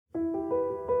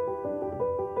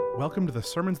Welcome to the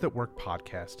Sermons That Work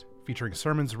podcast, featuring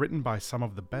sermons written by some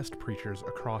of the best preachers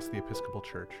across the Episcopal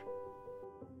Church.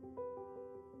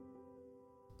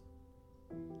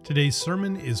 Today's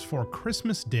sermon is for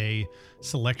Christmas Day,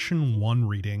 Selection 1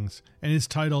 readings, and is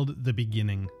titled The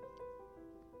Beginning.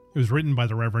 It was written by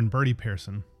the Reverend Bertie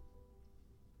Pearson.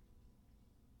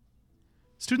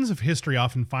 Students of history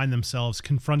often find themselves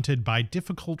confronted by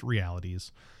difficult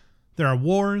realities. There are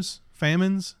wars,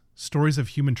 famines, stories of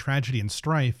human tragedy and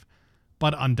strife,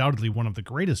 but undoubtedly one of the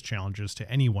greatest challenges to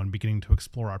anyone beginning to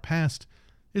explore our past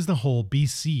is the whole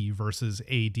BC versus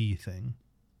AD thing.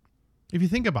 If you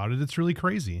think about it, it's really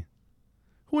crazy.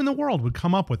 Who in the world would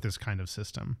come up with this kind of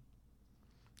system?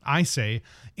 I say,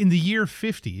 in the year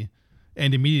 50,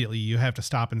 and immediately you have to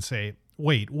stop and say,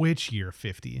 wait, which year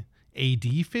 50?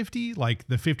 AD 50, like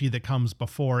the 50 that comes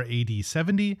before AD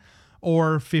 70,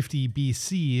 or 50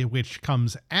 BC, which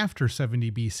comes after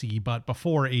 70 BC but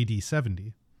before AD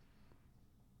 70.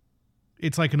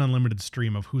 It's like an unlimited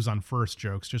stream of who's on first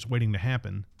jokes just waiting to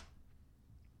happen.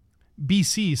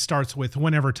 BC starts with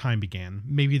whenever time began,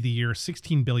 maybe the year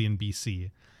 16 billion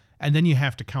BC, and then you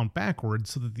have to count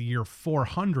backwards so that the year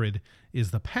 400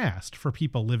 is the past for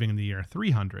people living in the year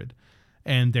 300,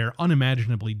 and their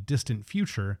unimaginably distant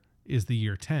future is the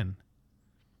year 10.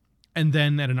 And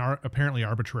then at an apparently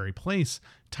arbitrary place,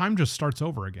 time just starts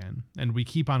over again, and we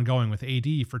keep on going with AD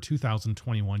for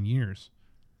 2021 years.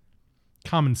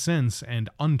 Common sense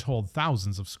and untold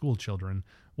thousands of school children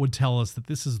would tell us that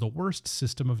this is the worst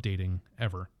system of dating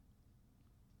ever.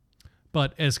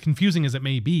 But as confusing as it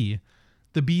may be,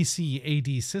 the BC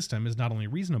AD system is not only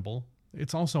reasonable,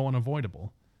 it's also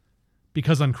unavoidable.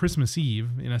 Because on Christmas Eve,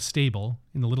 in a stable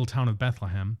in the little town of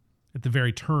Bethlehem, at the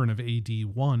very turn of AD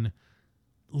 1,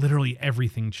 literally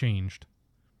everything changed.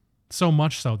 So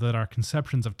much so that our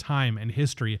conceptions of time and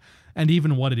history, and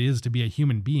even what it is to be a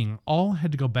human being, all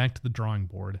had to go back to the drawing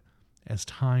board as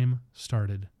time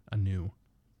started anew.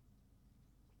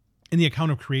 In the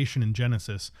account of creation in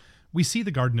Genesis, we see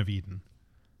the Garden of Eden,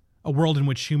 a world in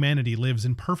which humanity lives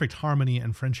in perfect harmony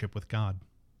and friendship with God.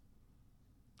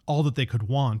 All that they could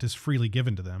want is freely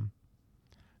given to them.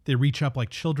 They reach up like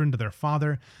children to their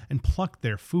father and pluck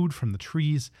their food from the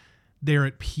trees. They are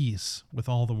at peace with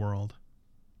all the world.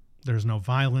 There's no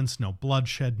violence, no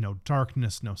bloodshed, no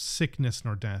darkness, no sickness,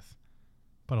 nor death,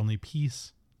 but only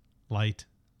peace, light,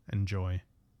 and joy.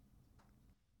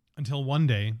 Until one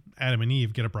day, Adam and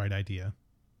Eve get a bright idea.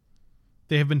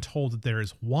 They have been told that there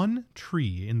is one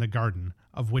tree in the garden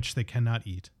of which they cannot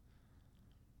eat,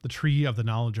 the tree of the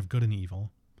knowledge of good and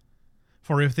evil.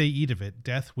 For if they eat of it,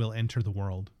 death will enter the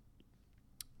world.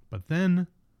 But then,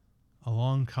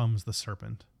 along comes the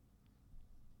serpent.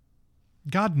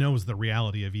 God knows the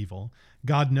reality of evil.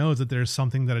 God knows that there is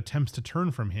something that attempts to turn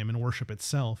from him and worship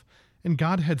itself, and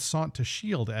God had sought to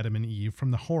shield Adam and Eve from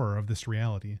the horror of this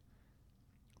reality.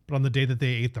 But on the day that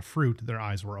they ate the fruit, their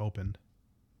eyes were opened.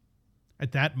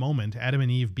 At that moment, Adam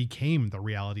and Eve became the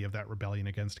reality of that rebellion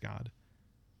against God.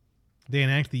 They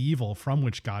enact the evil from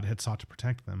which God had sought to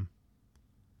protect them.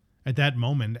 At that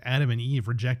moment, Adam and Eve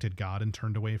rejected God and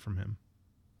turned away from him.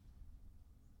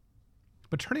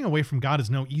 But turning away from God is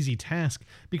no easy task,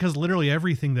 because literally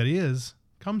everything that is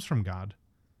comes from God.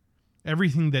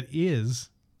 Everything that is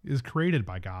created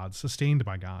by God, sustained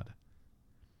by God.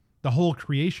 The whole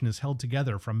creation is held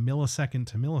together from millisecond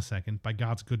to millisecond by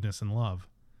God's goodness and love.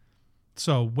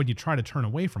 So when you try to turn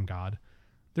away from God,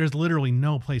 there's literally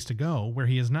no place to go where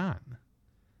he is not.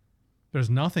 There's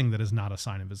nothing that is not a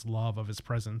sign of his love, of his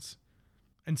presence.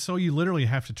 And so you literally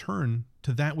have to turn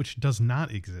to that which does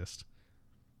not exist.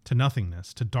 To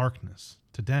nothingness, to darkness,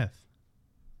 to death.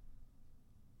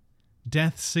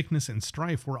 Death, sickness, and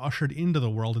strife were ushered into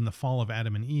the world in the fall of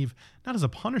Adam and Eve, not as a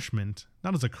punishment,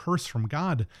 not as a curse from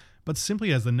God, but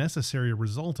simply as the necessary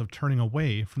result of turning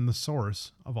away from the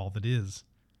source of all that is.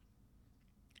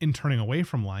 In turning away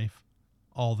from life,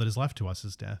 all that is left to us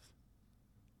is death.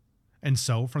 And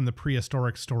so, from the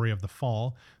prehistoric story of the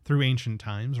fall, through ancient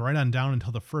times, right on down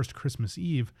until the first Christmas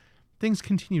Eve, things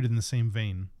continued in the same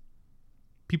vein.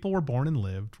 People were born and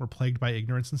lived, were plagued by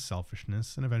ignorance and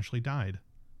selfishness, and eventually died.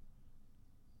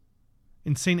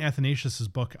 In St. Athanasius'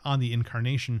 book On the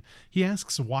Incarnation, he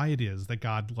asks why it is that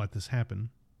God let this happen.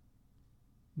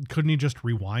 Couldn't he just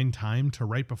rewind time to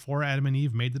right before Adam and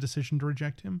Eve made the decision to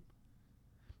reject him?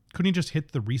 Couldn't he just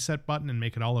hit the reset button and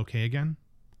make it all okay again?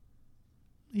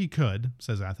 He could,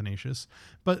 says Athanasius,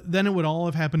 but then it would all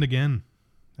have happened again,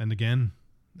 and again,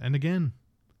 and again.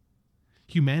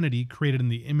 Humanity, created in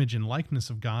the image and likeness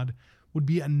of God, would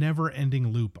be a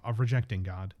never-ending loop of rejecting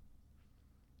God.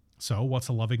 So, what's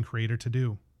a loving creator to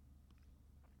do?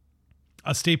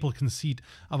 A staple conceit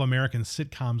of American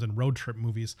sitcoms and road trip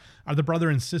movies are the brother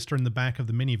and sister in the back of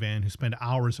the minivan who spend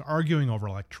hours arguing over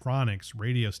electronics,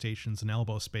 radio stations, and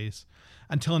elbow space,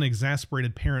 until an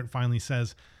exasperated parent finally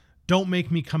says, "Don't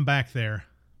make me come back there."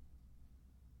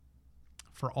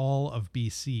 For all of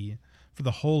BC, for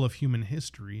the whole of human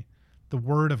history, the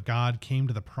word of God came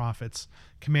to the prophets,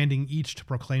 commanding each to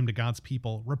proclaim to God's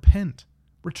people, "Repent,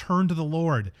 return to the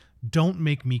Lord, don't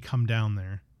make me come down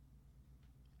there."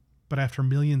 But after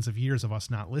millions of years of us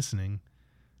not listening,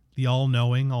 the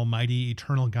all-knowing, almighty,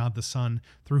 eternal God the Son,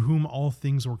 through whom all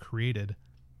things were created,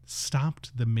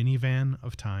 stopped the minivan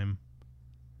of time,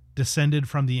 descended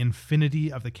from the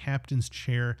infinity of the captain's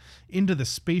chair into the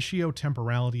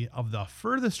spatio-temporality of the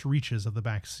furthest reaches of the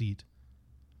back seat,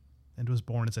 and was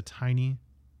born as a tiny,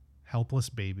 helpless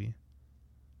baby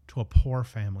to a poor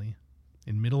family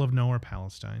in middle of nowhere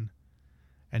Palestine,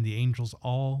 and the angels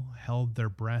all held their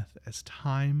breath as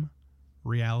time,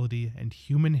 reality, and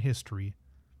human history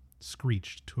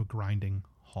screeched to a grinding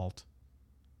halt.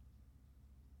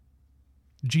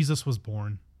 Jesus was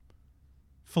born,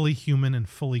 fully human and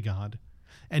fully God.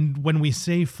 And when we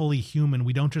say fully human,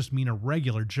 we don't just mean a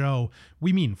regular Joe,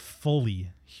 we mean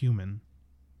fully human.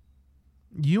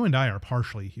 You and I are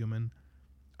partially human,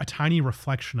 a tiny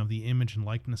reflection of the image and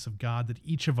likeness of God that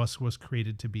each of us was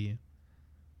created to be.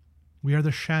 We are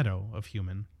the shadow of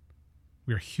human.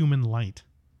 We are human light.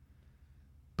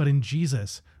 But in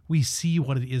Jesus, we see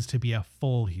what it is to be a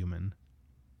full human,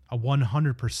 a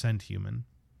 100% human.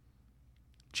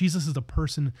 Jesus is a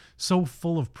person so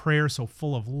full of prayer, so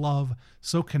full of love,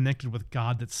 so connected with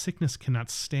God that sickness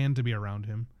cannot stand to be around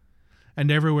him.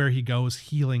 And everywhere he goes,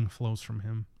 healing flows from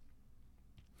him.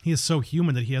 He is so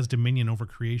human that he has dominion over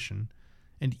creation,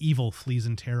 and evil flees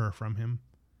in terror from him.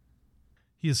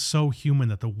 He is so human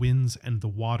that the winds and the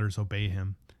waters obey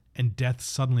him, and death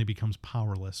suddenly becomes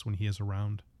powerless when he is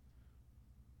around.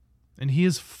 And he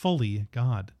is fully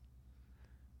God.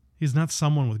 He is not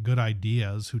someone with good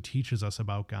ideas who teaches us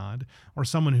about God, or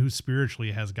someone who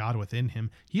spiritually has God within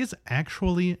him. He is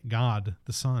actually God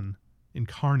the Son,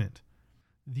 incarnate,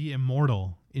 the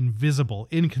immortal, invisible,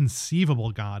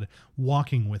 inconceivable God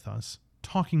walking with us,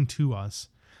 talking to us,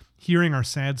 hearing our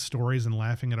sad stories and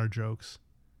laughing at our jokes.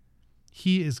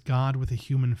 He is God with a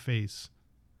human face,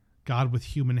 God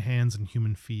with human hands and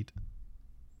human feet.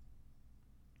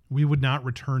 We would not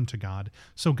return to God,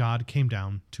 so God came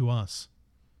down to us.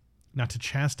 Not to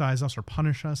chastise us or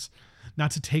punish us,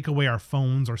 not to take away our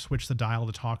phones or switch the dial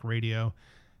to talk radio.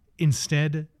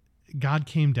 Instead, God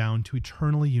came down to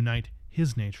eternally unite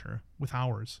his nature with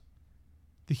ours,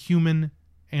 the human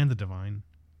and the divine,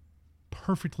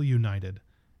 perfectly united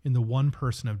in the one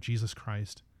person of Jesus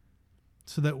Christ,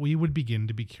 so that we would begin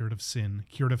to be cured of sin,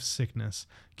 cured of sickness,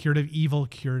 cured of evil,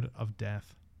 cured of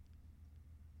death.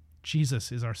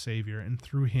 Jesus is our Savior, and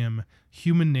through him,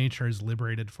 human nature is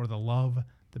liberated for the love,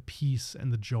 the peace,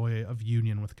 and the joy of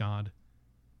union with God.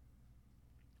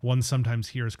 One sometimes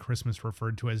hears Christmas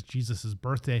referred to as Jesus'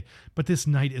 birthday, but this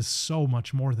night is so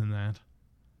much more than that.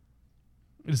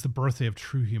 It is the birthday of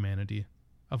true humanity,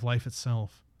 of life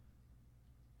itself.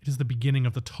 It is the beginning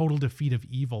of the total defeat of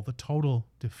evil, the total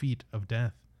defeat of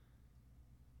death.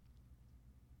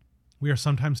 We are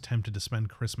sometimes tempted to spend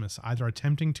Christmas either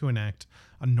attempting to enact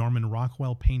a Norman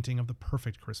Rockwell painting of the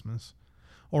perfect Christmas,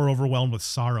 or overwhelmed with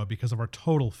sorrow because of our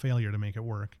total failure to make it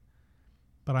work.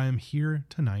 But I am here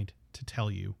tonight to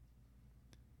tell you,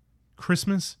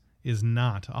 Christmas is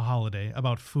not a holiday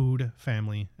about food,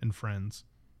 family, and friends.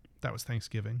 That was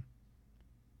Thanksgiving.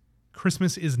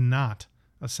 Christmas is not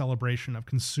a celebration of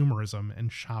consumerism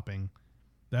and shopping.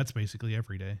 That's basically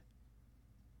every day.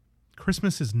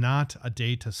 Christmas is not a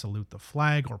day to salute the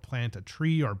flag or plant a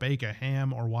tree or bake a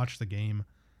ham or watch the game.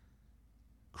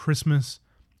 Christmas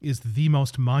is the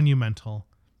most monumental,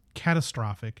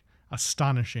 catastrophic,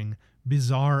 astonishing,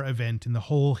 bizarre event in the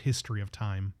whole history of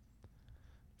time.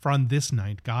 For on this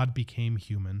night God became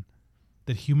human,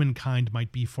 that humankind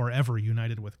might be forever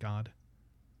united with God.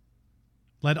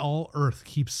 Let all earth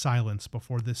keep silence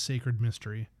before this sacred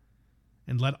mystery,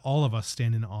 and let all of us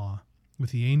stand in awe,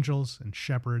 with the angels and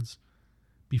shepherds,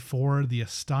 before the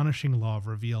astonishing love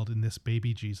revealed in this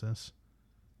baby Jesus,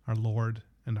 our Lord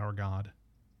and our God.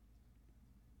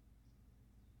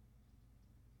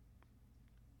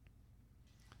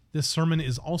 This sermon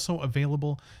is also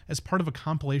available as part of a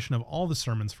compilation of all the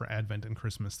sermons for Advent and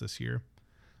Christmas this year.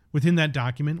 Within that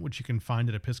document, which you can find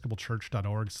at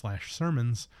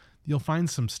episcopalchurch.org/sermons, you'll find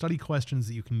some study questions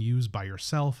that you can use by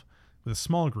yourself, with a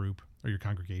small group, or your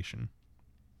congregation.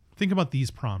 Think about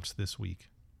these prompts this week.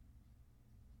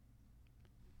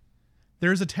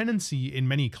 There is a tendency in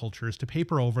many cultures to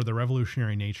paper over the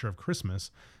revolutionary nature of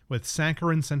Christmas with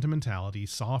saccharine sentimentality,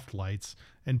 soft lights,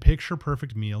 and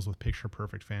picture-perfect meals with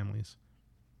picture-perfect families.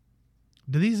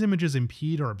 Do these images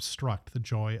impede or obstruct the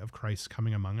joy of Christ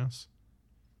coming among us?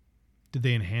 Did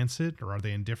they enhance it, or are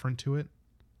they indifferent to it?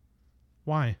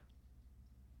 Why?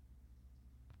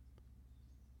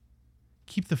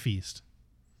 Keep the feast.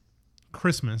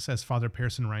 Christmas, as Father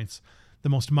Pearson writes, the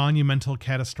most monumental,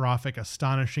 catastrophic,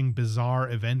 astonishing, bizarre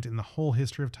event in the whole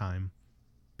history of time,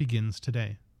 begins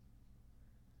today.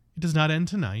 It does not end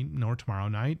tonight, nor tomorrow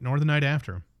night, nor the night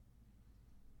after.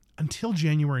 Until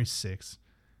January 6th,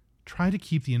 try to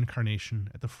keep the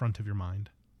incarnation at the front of your mind.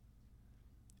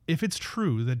 If it's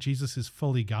true that Jesus is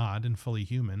fully God and fully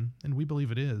human, and we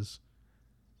believe it is,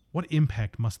 what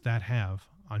impact must that have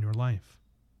on your life?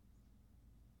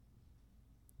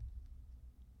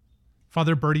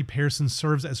 Father Bertie Pearson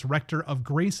serves as rector of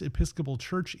Grace Episcopal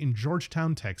Church in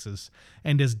Georgetown, Texas,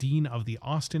 and as dean of the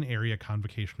Austin Area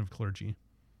Convocation of Clergy.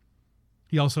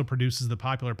 He also produces the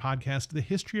popular podcast The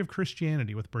History of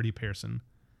Christianity with Bertie Pearson.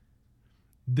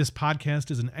 This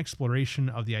podcast is an exploration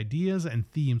of the ideas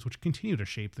and themes which continue to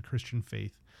shape the Christian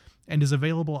faith, and is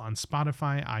available on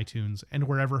Spotify, iTunes, and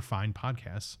wherever fine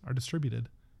podcasts are distributed.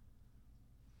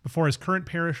 Before his current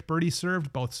parish, Bertie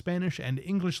served both Spanish and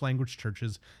English language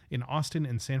churches in Austin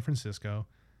and San Francisco,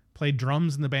 played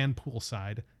drums in the band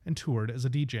Poolside, and toured as a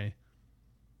DJ.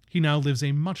 He now lives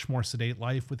a much more sedate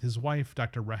life with his wife,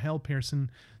 Dr. Rahel Pearson,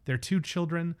 their 2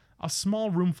 children, a small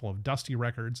roomful of dusty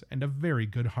records, and a very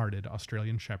good-hearted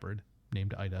Australian shepherd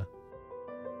named Ida.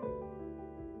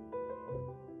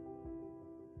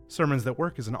 Sermons That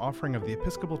Work is an offering of the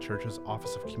Episcopal Church's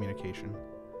Office of Communication.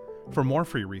 For more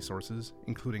free resources,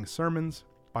 including sermons,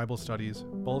 Bible studies,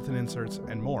 bulletin inserts,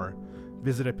 and more,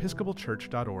 visit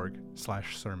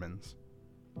episcopalchurch.org/sermons.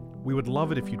 We would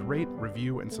love it if you'd rate,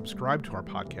 review, and subscribe to our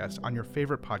podcast on your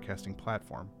favorite podcasting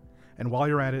platform. And while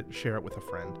you're at it, share it with a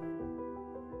friend.